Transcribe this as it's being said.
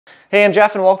Hey, I'm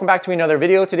Jeff and welcome back to another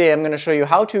video. Today I'm going to show you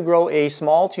how to grow a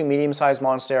small to medium-sized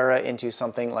monstera into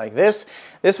something like this.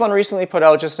 This one recently put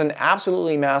out just an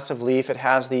absolutely massive leaf. It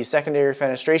has the secondary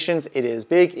fenestrations. It is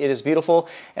big, it is beautiful,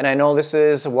 and I know this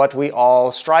is what we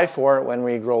all strive for when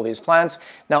we grow these plants.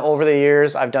 Now over the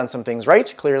years I've done some things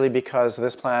right, clearly because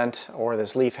this plant or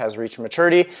this leaf has reached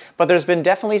maturity, but there's been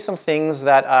definitely some things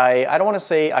that I don't want to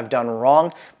say I've done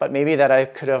wrong, but maybe that I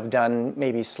could have done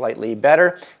maybe slightly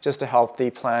better just to help the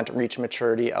plant reach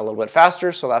maturity a little bit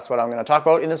faster. So that's what I'm going to talk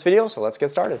about in this video. So let's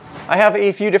get started. I have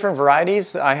a few different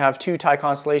varieties. I have two Thai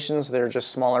constellations. They're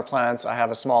just smaller plants. I have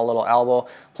a small little elbow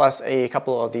plus a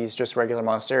couple of these just regular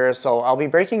monsteras. So I'll be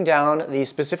breaking down the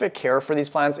specific care for these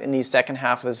plants in the second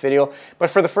half of this video. But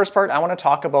for the first part, I want to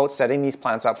talk about setting these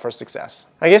plants up for success.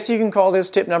 I guess you can call this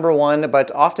tip number one,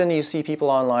 but often you see people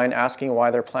online asking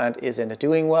why their plant isn't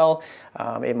doing well.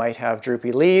 It might have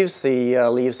droopy leaves. The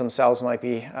leaves themselves might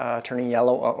be turning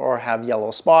yellow or have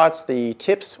yellow spots. The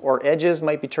tips or edges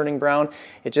might be turning brown.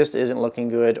 It just isn't looking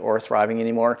good or thriving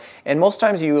anymore. And most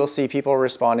times you will see people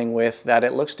responding with that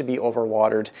it looks to be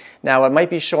overwatered. Now it might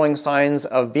be showing signs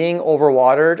of being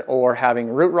overwatered or having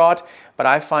root rot, but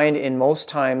I find in most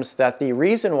times that the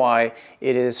reason why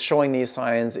it is showing these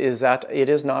signs is that it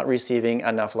is not receiving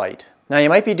enough light. Now you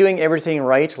might be doing everything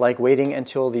right, like waiting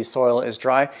until the soil is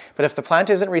dry, but if the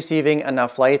plant isn't receiving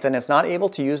enough light, then it's not able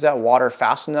to use that water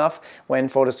fast enough when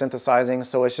photosynthesizing,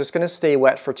 so it's just going to stay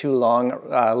wet for too long,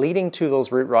 leading to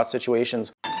those root rot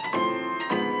situations.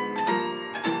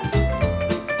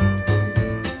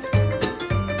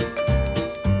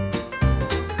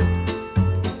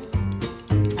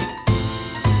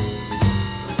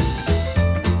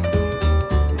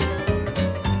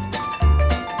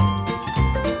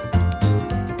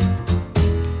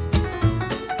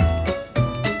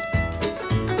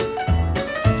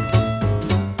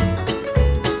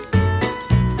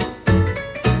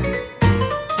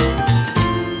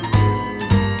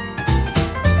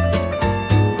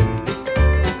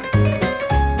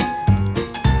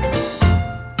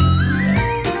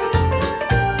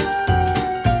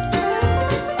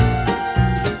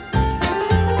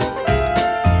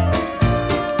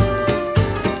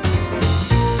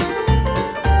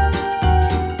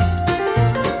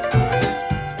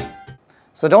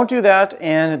 So don't do that,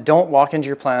 and don't walk into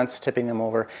your plants tipping them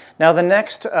over. Now the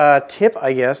next tip,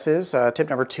 I guess, is tip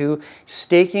number two,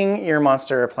 staking your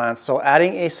monstera plants. So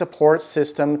adding a support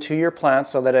system to your plant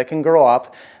so that it can grow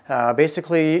up.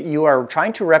 Basically, you are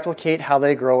trying to replicate how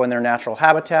they grow in their natural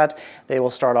habitat. They will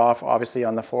start off obviously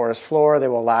on the forest floor, they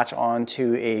will latch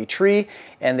onto a tree,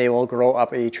 and they will grow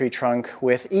up a tree trunk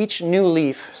with each new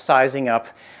leaf sizing up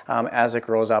as it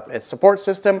grows up its support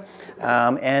system.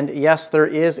 And yes, there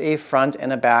is a front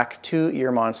and a back to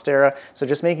your monstera, so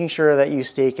just making sure that you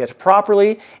stake it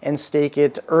properly and stake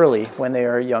it early when they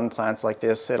are young plants like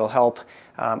this. It'll help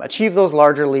achieve those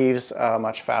larger leaves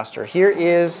much faster. Here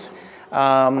is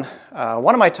one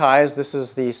of my ties. This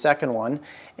is the second one,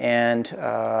 and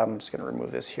I'm just going to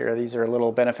remove this here. These are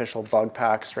little beneficial bug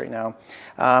packs right now.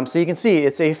 So you can see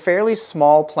it's a fairly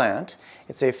small plant.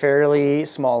 It's a fairly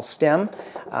small stem,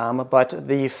 but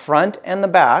the front and the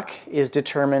back is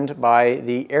determined by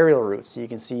the aerial roots. You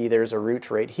can see there's a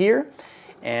root right here,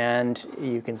 and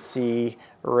you can see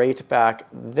right back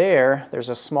there, there's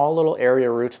a small little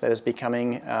aerial root that is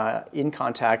becoming in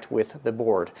contact with the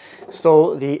board.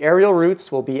 So the aerial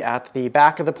roots will be at the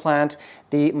back of the plant.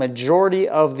 The majority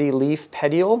of the leaf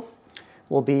petiole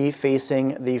will be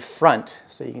facing the front.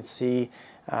 So you can see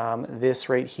this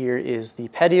right here is the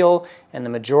petiole, and the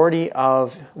majority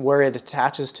of where it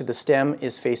attaches to the stem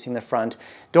is facing the front.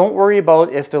 Don't worry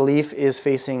about if the leaf is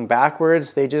facing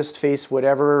backwards. They just face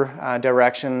whatever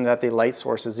direction that the light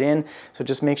source is in. So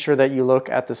just make sure that you look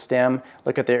at the stem,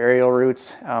 look at the aerial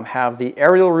roots, have the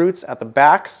aerial roots at the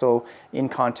back, so in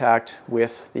contact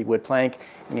with the wood plank.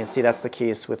 And you can see that's the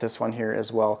case with this one here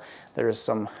as well. There's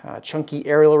some chunky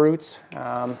aerial roots.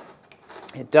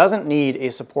 It doesn't need a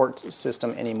support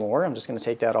system anymore. I'm just going to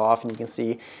take that off, and you can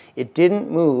see it didn't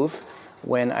move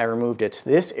when I removed it.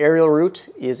 This aerial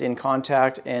root is in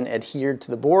contact and adhered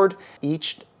to the board.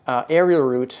 Each aerial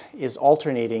root is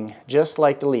alternating just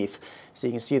like the leaf. So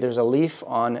you can see there's a leaf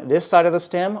on this side of the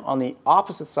stem. On the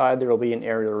opposite side there will be an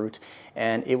aerial root,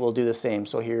 and it will do the same.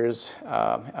 So here's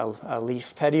a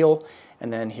leaf petiole,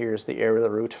 and then here's the aerial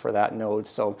root for that node.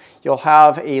 So you'll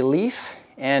have a leaf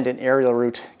and an aerial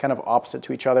root kind of opposite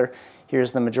to each other.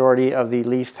 Here's the majority of the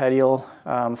leaf petiole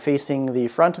facing the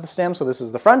front of the stem, so this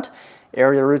is the front.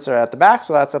 Aerial roots are at the back,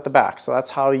 so that's at the back. So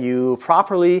that's how you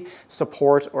properly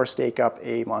support or stake up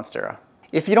a monstera.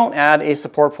 If you don't add a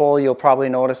support pole, you'll probably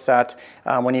notice that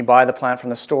when you buy the plant from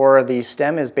the store, the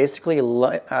stem is basically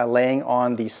laying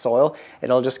on the soil.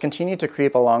 It'll just continue to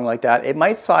creep along like that. It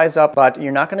might size up, but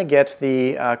you're not going to get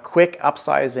the quick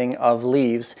upsizing of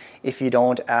leaves if you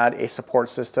don't add a support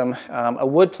system. A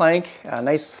wood plank, a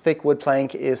nice thick wood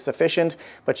plank is sufficient,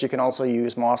 but you can also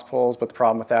use moss poles, but the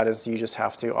problem with that is you just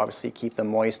have to obviously keep them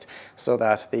moist so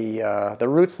that the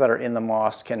roots that are in the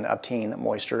moss can obtain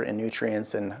moisture and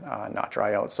nutrients and not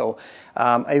dry out. So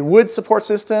a wood support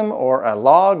system or a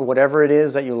log, whatever it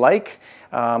is that you like,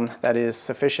 that is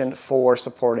sufficient for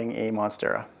supporting a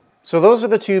monstera. So those are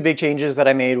the two big changes that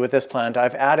I made with this plant.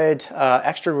 I've added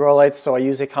extra grow lights, so I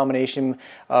use a combination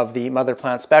of the mother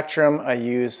plant spectrum. I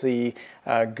use the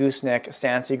gooseneck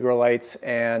Sansi grow lights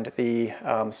and the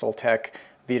Soltec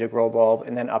Vita grow bulb,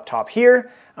 and then up top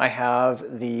here I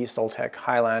have the Soltec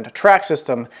Highland track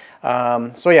system.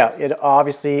 So yeah, it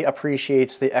obviously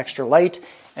appreciates the extra light,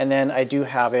 and then I do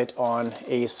have it on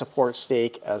a support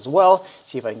stake as well.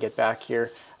 See if I can get back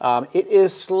here. It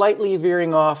is slightly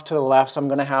veering off to the left, so I'm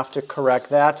going to have to correct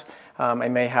that. I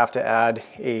may have to add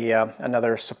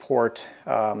another support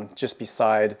just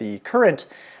beside the current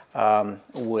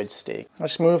wood stake. I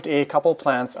just moved a couple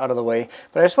plants out of the way,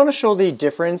 but I just want to show the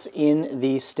difference in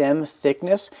the stem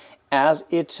thickness as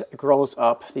it grows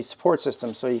up the support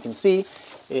system. So you can see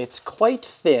it's quite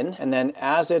thin, and then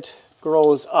as it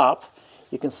grows up,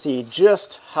 you can see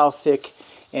just how thick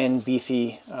and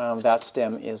beefy that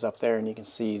stem is up there, and you can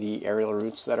see the aerial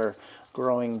roots that are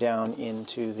growing down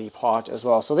into the pot as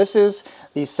well. So this is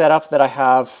the setup that I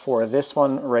have for this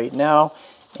one right now.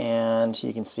 And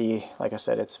you can see, like I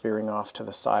said, it's veering off to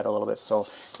the side a little bit. So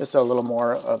this is a little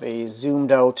more of a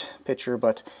zoomed out picture,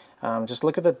 but just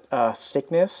look at the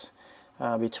thickness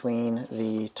between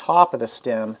the top of the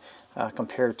stem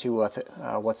compared to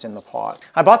what's in the pot.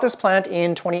 I bought this plant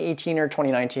in 2018 or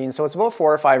 2019, so it's about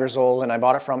 4 or 5 years old, and I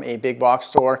bought it from a big box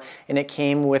store, and it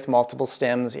came with multiple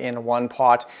stems in one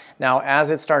pot. Now, as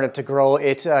it started to grow,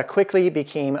 it quickly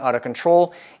became out of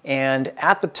control, and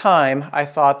at the time, I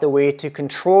thought the way to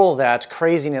control that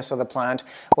craziness of the plant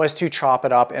was to chop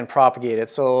it up and propagate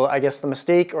it. So I guess the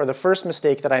mistake, or the first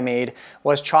mistake that I made,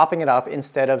 was chopping it up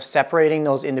instead of separating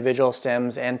those individual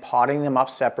stems and potting them up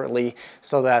separately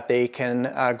so that they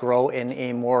can grow in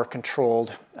a more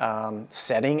controlled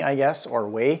setting, I guess, or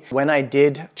way. When I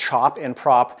did chop and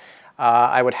prop,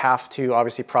 I would have to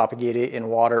obviously propagate it in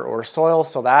water or soil,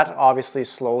 so that obviously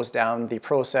slows down the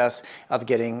process of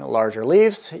getting larger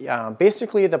leaves.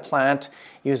 Basically, the plant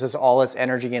uses all its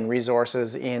energy and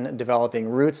resources in developing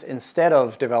roots instead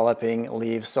of developing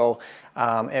leaves. So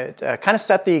it kind of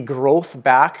set the growth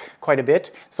back quite a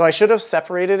bit. So I should have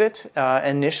separated it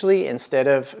initially instead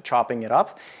of chopping it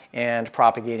up and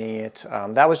propagating it.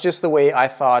 That was just the way I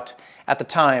thought at the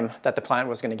time that the plant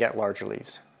was going to get larger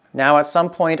leaves. Now at some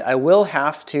point I will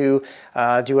have to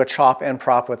do a chop and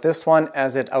prop with this one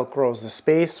as it outgrows the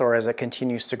space or as it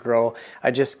continues to grow.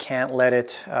 I just can't let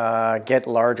it get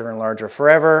larger and larger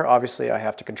forever. Obviously I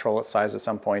have to control its size at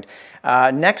some point.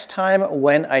 Next time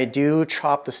when I do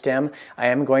chop the stem, I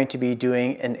am going to be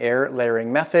doing an air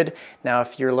layering method. Now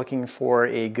if you're looking for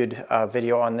a good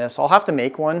video on this, I'll have to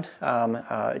make one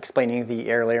explaining the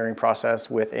air layering process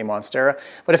with a monstera.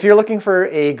 But if you're looking for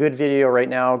a good video right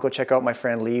now, go check out my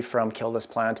friend Lee from Kill This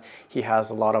Plant. He has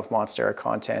a lot of monstera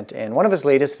content, and one of his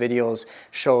latest videos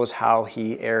shows how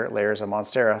he air layers a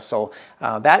monstera. So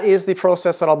that is the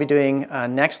process that I'll be doing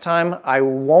next time. I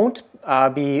won't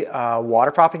be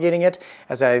water propagating it,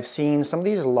 as I've seen some of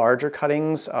these larger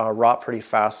cuttings rot pretty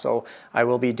fast, so I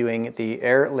will be doing the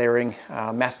air layering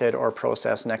method or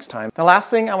process next time. The last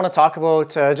thing I want to talk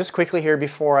about just quickly here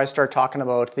before I start talking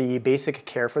about the basic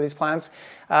care for these plants,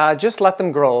 just let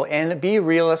them grow and be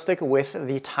realistic with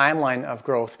the timeline of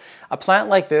growth. A plant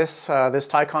like this, this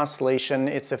Thai constellation,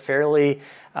 it's a fairly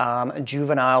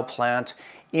juvenile plant.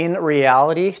 In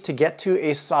reality, to get to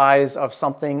a size of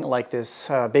something like this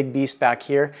big beast back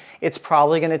here, it's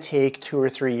probably going to take 2 or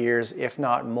 3 years, if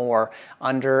not more,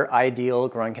 under ideal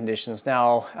growing conditions.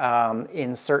 Now,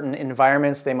 in certain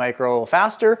environments, they might grow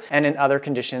faster, and in other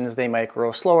conditions, they might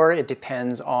grow slower. It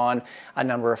depends on a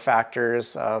number of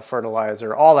factors,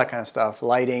 fertilizer, all that kind of stuff,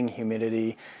 lighting,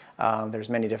 humidity. There's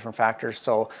many different factors.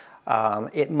 So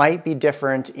it might be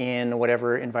different in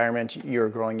whatever environment you're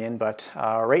growing in, but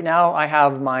right now I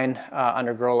have mine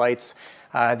under grow lights.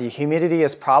 The humidity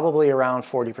is probably around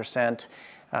 40%.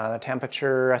 The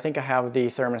temperature, I think I have the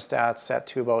thermostat set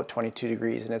to about 22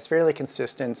 degrees, and it's fairly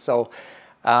consistent. So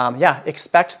yeah,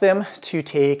 expect them to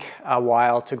take a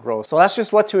while to grow. So that's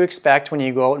just what to expect when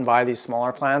you go out and buy these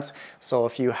smaller plants. So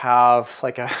if you have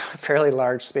like a fairly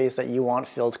large space that you want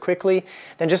filled quickly,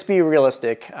 then just be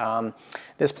realistic.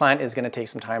 This plant is going to take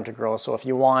some time to grow. So if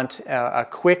you want a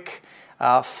quick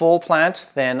full plant,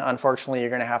 then unfortunately you're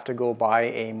going to have to go buy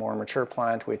a more mature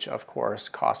plant, which of course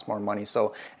costs more money.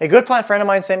 So a good plant friend of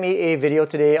mine sent me a video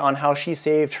today on how she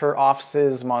saved her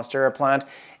office's Monstera plant.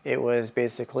 It was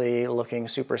basically looking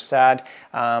super sad.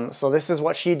 So this is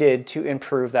what she did to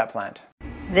improve that plant.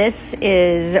 This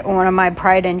is one of my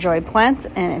pride and joy plants,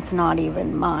 and it's not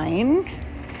even mine.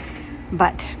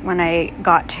 But when I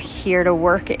got here to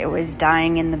work, it was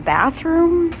dying in the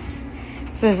bathroom.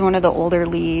 This is one of the older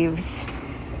leaves.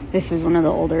 This was one of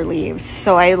the older leaves.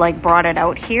 So I like brought it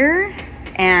out here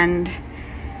and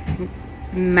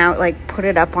put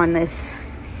it up on this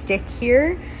stick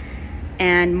here.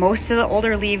 And most of the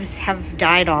older leaves have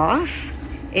died off.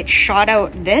 It shot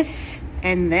out this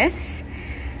and this.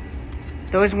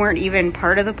 Those weren't even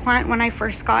part of the plant when I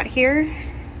first got here.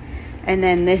 And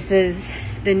then this is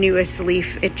the newest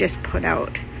leaf it just put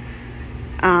out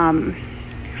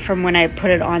from when I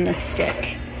put it on the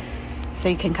stick. So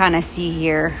you can kind of see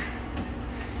here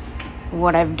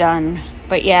what I've done.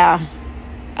 But yeah,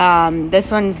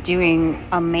 this one's doing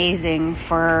amazing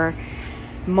for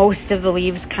most of the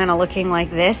leaves kind of looking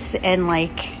like this and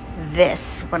like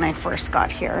this when I first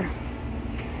got here.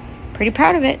 Pretty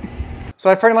proud of it. So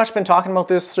I've pretty much been talking about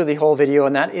this through the whole video,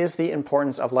 and that is the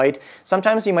importance of light.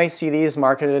 Sometimes you might see these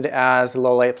marketed as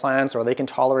low light plants, or they can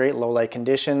tolerate low light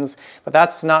conditions, but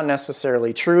that's not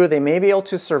necessarily true. They may be able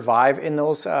to survive in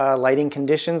those lighting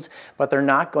conditions, but they're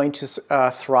not going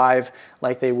to thrive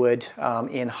like they would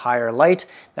in higher light.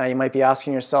 Now you might be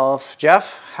asking yourself,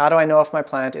 Jeff, how do I know if my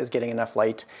plant is getting enough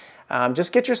light?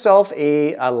 Just get yourself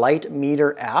a light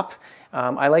meter app.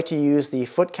 I like to use the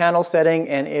foot candle setting,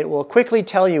 and it will quickly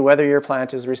tell you whether your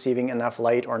plant is receiving enough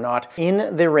light or not.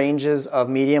 In the ranges of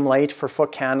medium light for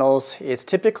foot candles, it's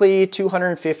typically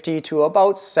 250 to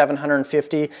about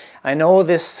 750. I know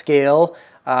this scale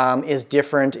is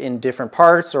different in different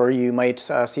parts, or you might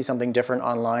see something different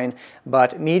online,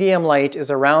 but medium light is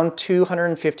around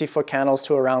 250 foot candles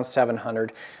to around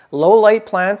 700. Low light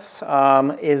plants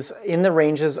is in the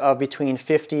ranges of between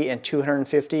 50 and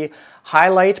 250. High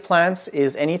light plants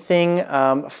is anything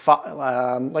like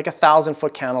 1,000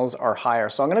 foot candles or higher.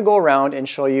 So I'm going to go around and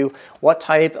show you what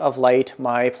type of light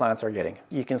my plants are getting.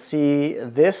 You can see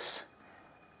this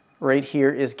right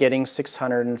here is getting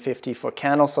 650 foot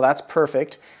candles, so that's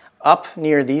perfect. Up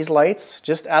near these lights,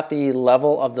 just at the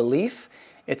level of the leaf,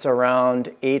 it's around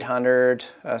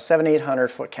 700-800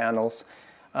 foot candles.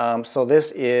 So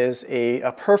this is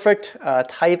a perfect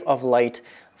type of light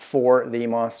for the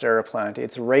Monstera plant.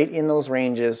 It's right in those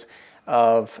ranges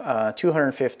of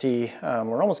 250,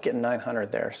 we're almost getting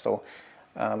 900 there. So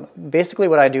basically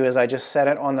what I do is I just set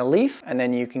it on the leaf, and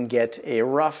then you can get a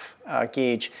rough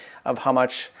gauge of how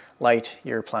much light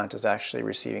your plant is actually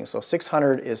receiving. So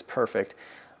 600 is perfect.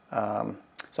 So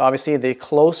obviously the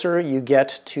closer you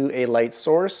get to a light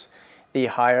source, the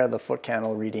higher the foot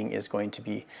candle reading is going to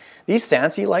be. These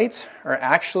Sansi lights are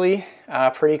actually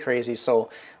pretty crazy. So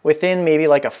within maybe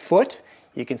like a foot,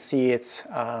 you can see it's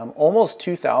almost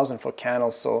 2,000 foot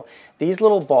candles. So these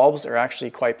little bulbs are actually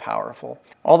quite powerful.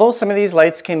 Although some of these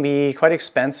lights can be quite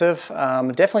expensive,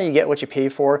 definitely you get what you pay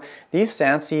for. These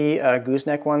Sansi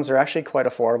gooseneck ones are actually quite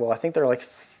affordable. I think they're like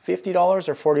 $50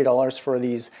 or $40 for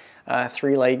these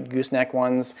 3 light gooseneck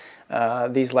ones.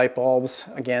 These light bulbs,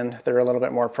 again, they're a little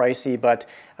bit more pricey, but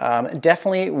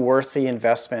definitely worth the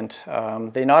investment.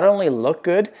 They not only look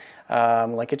good,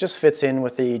 like it just fits in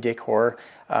with the decor,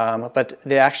 but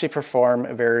they actually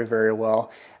perform very, very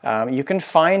well. You can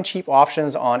find cheap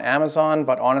options on Amazon,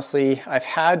 but honestly, I've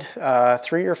had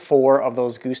 3 or 4 of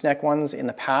those gooseneck ones in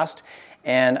the past,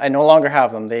 and I no longer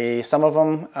have them. Some of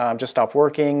them just stopped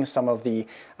working. Some of the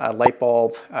light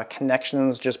bulb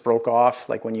connections just broke off,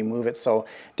 like when you move it. So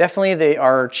definitely they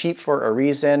are cheap for a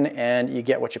reason, and you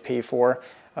get what you pay for.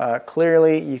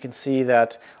 Clearly, you can see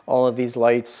that all of these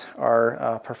lights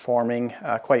are performing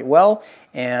quite well,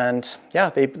 and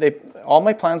yeah, all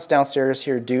my plants downstairs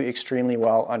here do extremely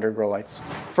well under grow lights.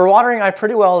 For watering, I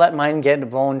pretty well let mine get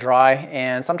bone dry,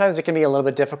 and sometimes it can be a little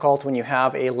bit difficult when you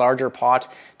have a larger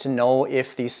pot to know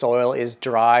if the soil is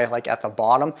dry, like at the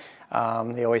bottom.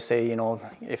 They always say, you know,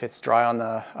 if it's dry on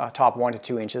the top 1 to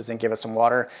 2 inches, then give it some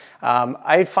water.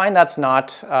 I find that's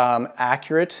not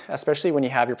accurate, especially when you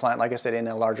have your plant, like I said, in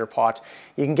a larger pot.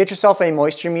 You can get yourself a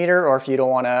moisture meter, or if you don't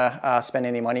want to spend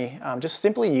any money, just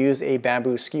simply use a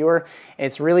bamboo skewer.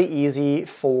 It's really easy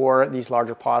for these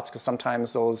larger pots because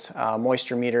sometimes those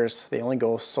moisture meters, they only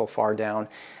go so far down.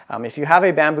 If you have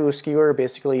a bamboo skewer,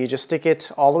 basically you just stick it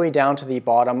all the way down to the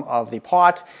bottom of the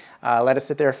pot. Let it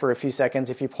sit there for a few seconds.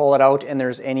 If you pull it out and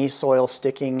there's any soil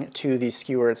sticking to the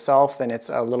skewer itself, then it's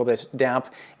a little bit damp.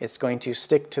 It's going to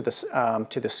stick to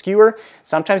the skewer.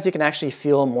 Sometimes you can actually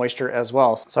feel moisture as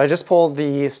well. So I just pulled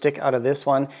the stick out of this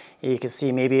one. You can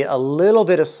see maybe a little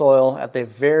bit of soil at the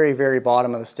very, very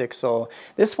bottom of the stick. So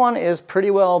this one is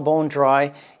pretty well bone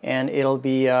dry, and it'll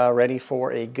be ready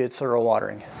for a good thorough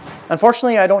watering.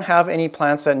 Unfortunately, I don't have any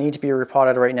plants that need to be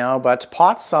repotted right now, but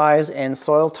pot size and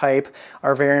soil type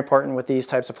are very important with these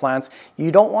types of plants.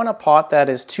 You don't want a pot that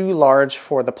is too large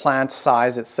for the plant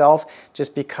size itself,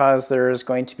 just because there's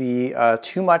going to be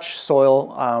too much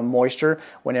soil moisture.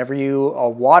 Whenever you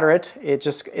water it,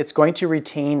 it's going to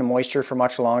retain moisture for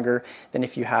much longer than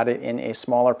if you had it in a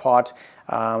smaller pot.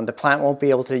 The plant won't be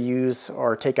able to use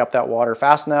or take up that water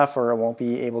fast enough, or it won't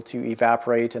be able to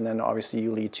evaporate, and then obviously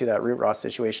you lead to that root rot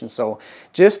situation. So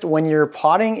just when you're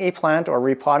potting a plant or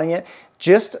repotting it,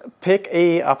 just pick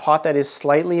a pot that is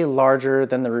slightly larger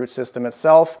than the root system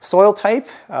itself. Soil type,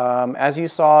 as you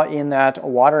saw in that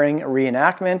watering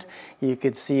reenactment, you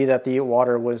could see that the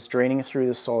water was draining through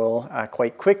the soil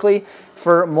quite quickly.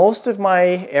 For most of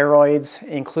my aeroids,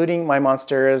 including my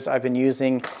monsteras, I've been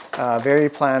using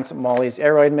VeryPlants Molly's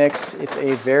aeroid mix. It's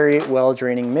a very well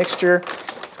draining mixture.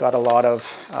 It's got a lot of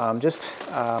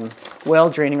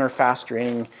well draining or fast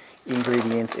draining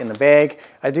ingredients in the bag.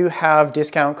 I do have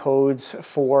discount codes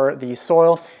for the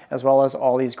soil, as well as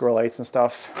all these grow lights and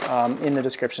stuff in the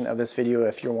description of this video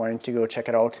if you're wanting to go check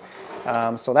it out.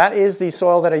 So that is the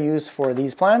soil that I use for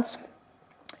these plants.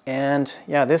 And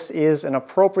yeah, this is an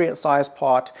appropriate size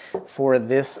pot for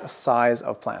this size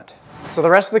of plant. So the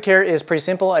rest of the care is pretty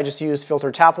simple. I just use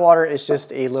filtered tap water. It's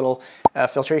just a little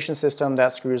filtration system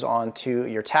that screws onto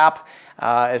your tap.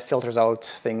 It filters out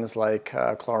things like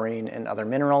chlorine and other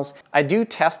minerals. I do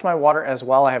test my water as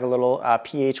well. I have a little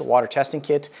pH water testing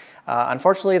kit.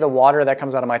 Unfortunately, the water that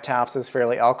comes out of my taps is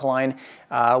fairly alkaline.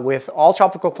 With all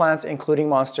tropical plants, including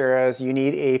monsteras, you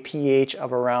need a pH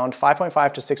of around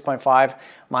 5.5 to 6.5.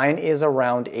 Mine is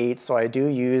around 8, so I do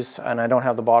use, and I don't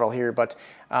have the bottle here, but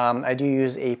I do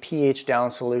use a pH down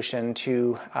solution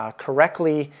to correct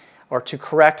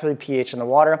the pH in the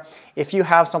water. If you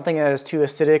have something that is too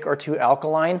acidic or too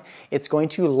alkaline, it's going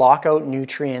to lock out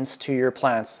nutrients to your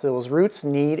plants. Those roots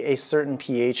need a certain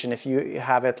pH, and if you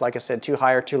have it, like I said, too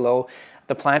high or too low,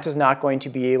 the plant is not going to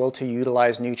be able to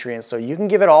utilize nutrients. So you can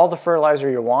give it all the fertilizer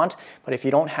you want, but if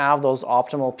you don't have those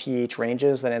optimal pH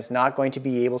ranges, then it's not going to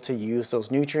be able to use those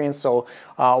nutrients. So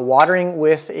watering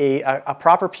with a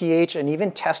proper pH and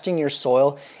even testing your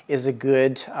soil is a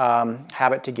good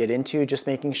habit to get into, just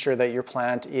making sure that your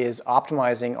plant is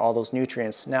optimizing all those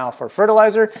nutrients. Now for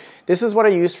fertilizer, this is what I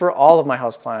use for all of my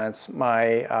houseplants,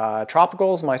 my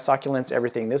tropicals, my succulents,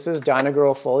 everything. This is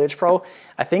Dynagrow Foliage Pro.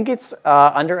 I think it's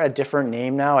under a different name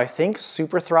now. I think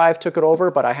Super Thrive took it over,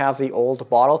 but I have the old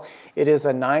bottle. It is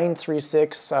a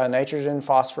 936 nitrogen,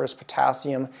 phosphorus,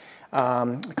 potassium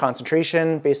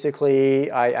concentration. Basically,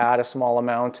 I add a small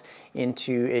amount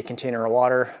into a container of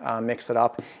water, mix it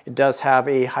up. It does have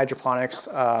a hydroponics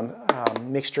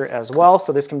mixture as well,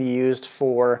 so this can be used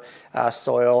for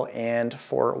soil and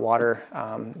for water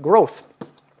growth.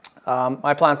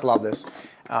 My plants love this.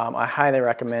 I highly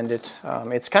recommend it.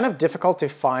 It's kind of difficult to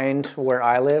find where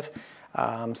I live.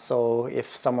 So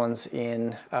if someone's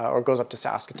in or goes up to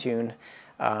Saskatoon,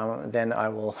 then I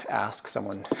will ask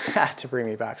someone to bring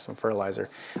me back some fertilizer.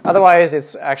 Otherwise,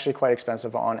 it's actually quite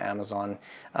expensive on Amazon.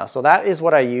 So that is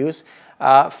what I use.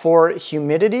 For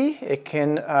humidity, it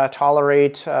can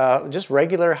tolerate just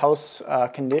regular house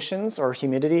conditions or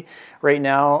humidity. Right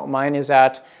now, mine is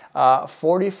at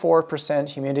 44%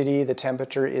 humidity. The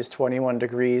temperature is 21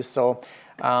 degrees. So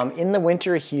in the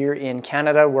winter here in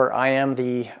Canada, where I am,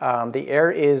 the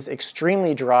air is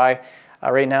extremely dry.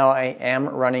 Right now I am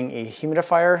running a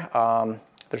humidifier.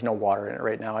 There's no water in it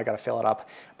right now, I gotta fill it up.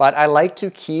 But I like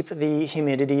to keep the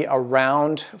humidity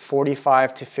around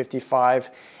 45 to 55.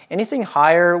 Anything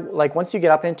higher, like once you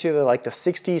get up into the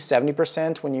 60,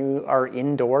 70% when you are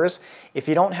indoors, if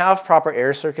you don't have proper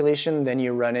air circulation, then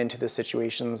you run into the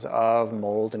situations of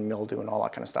mold and mildew and all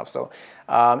that kind of stuff. So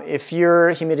if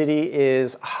your humidity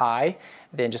is high,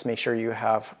 then just make sure you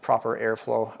have proper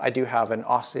airflow. I do have an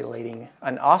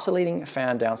oscillating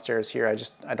fan downstairs here.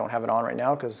 I don't have it on right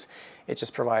now because it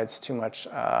just provides too much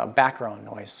background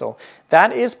noise. So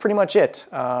that is pretty much it.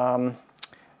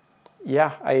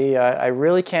 Yeah, I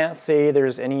really can't say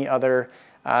there's any other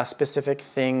specific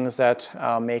things that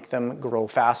make them grow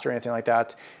faster or anything like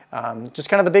that. Just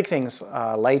kind of the big things,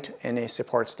 light and a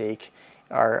support stake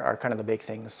are kind of the big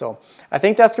things. So I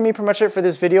think that's gonna be pretty much it for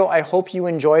this video. I hope you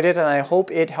enjoyed it, and I hope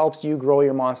it helps you grow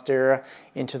your monstera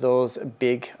into those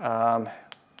big,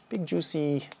 big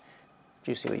juicy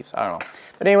leaves. I don't know.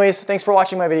 But anyways, thanks for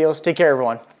watching my videos. Take care,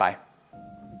 everyone. Bye.